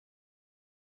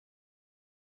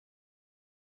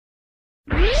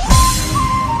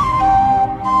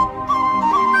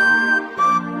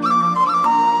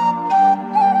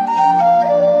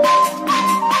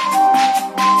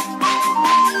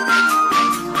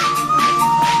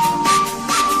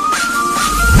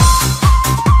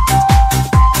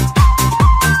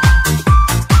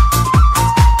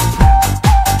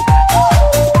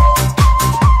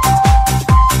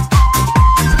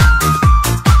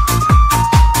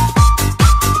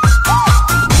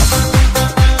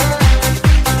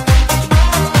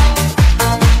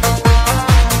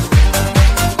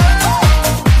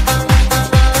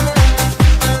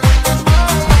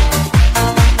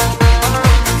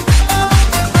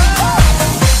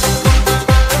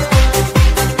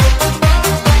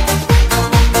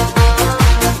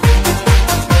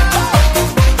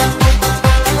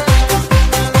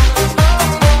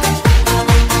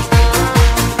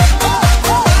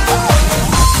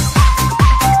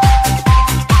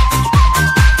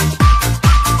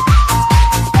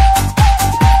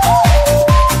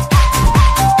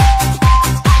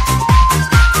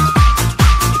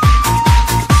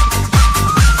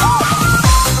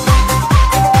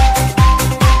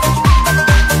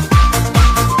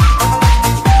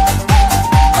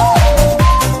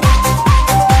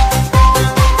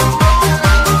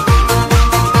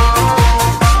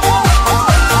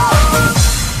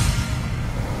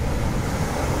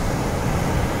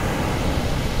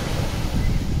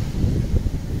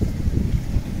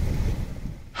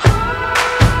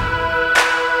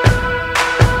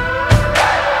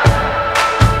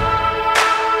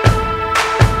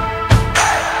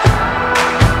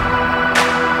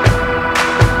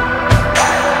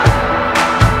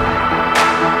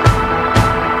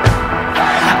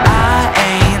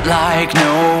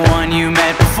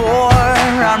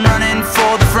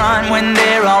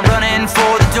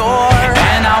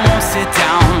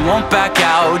back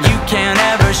out. You can't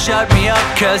ever shut me up,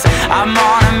 cause I'm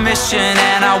on a mission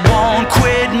and I won't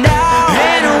quit now.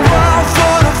 In a world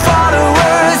full of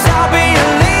followers, I'll be a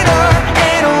leader.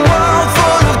 In a world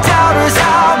full of doubters,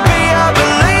 I'll be a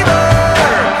believer.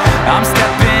 I'm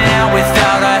stepping out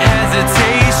without a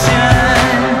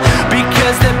hesitation,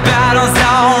 because the battle's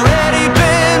already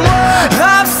been won.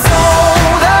 I'm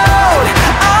sold out,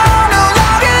 I'm no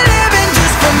longer living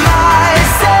just for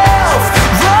myself,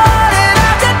 running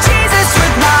after Jesus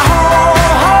with my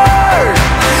whole heart.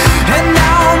 And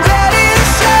now I'm ready to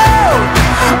shout,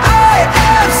 I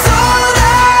am sold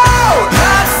out.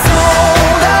 I'm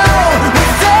sold out,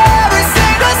 with every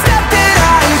single step that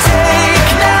I take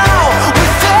now,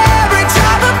 with every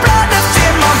drop of blood left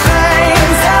in my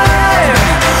veins.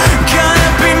 I'm gonna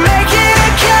be making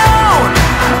it count.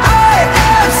 I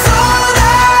am sold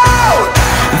out.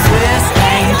 This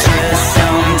ain't just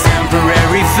some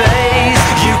temporary phase.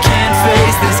 You can't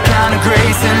face this kind of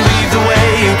grace and leave the way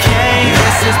you came.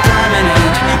 This is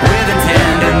permanent, with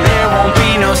intent, and there won't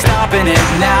be no stopping it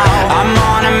now. I'm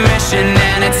on a mission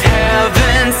and it's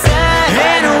heaven sent.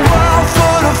 In a world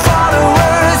full of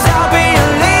followers, I'll be a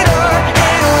leader.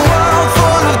 In a world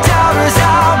full of doubters,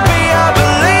 I'll be a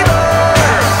believer.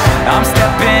 I'm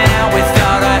stepping out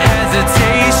without a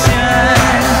hesitation,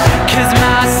 cause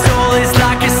my soul is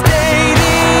like a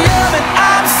stadium. And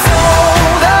I'm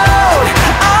sold out,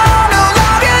 I'm no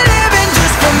longer living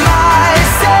just for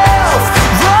myself,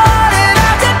 running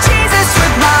after Jesus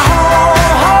with my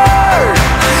whole heart.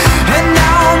 And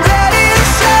now I'm ready to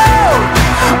shout,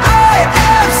 I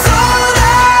am sold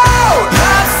out.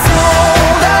 I'm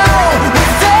sold out,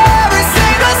 with every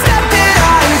single step that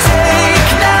I take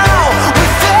now,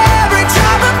 with every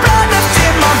drop of blood left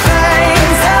in my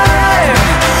veins.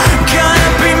 I'm gonna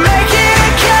be making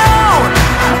it count.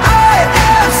 I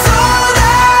am sold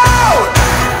out.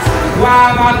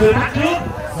 Qua ba thử thách trước,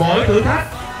 mỗi thử thách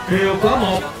đều có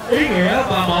một ý nghĩa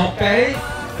và một cái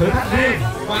thử thách riêng.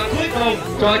 Và cuối cùng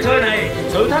trò chơi này,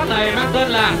 thử thách này mang tên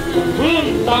là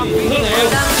Phương Tầm Thương Hiệu.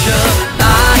 Chờ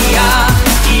ta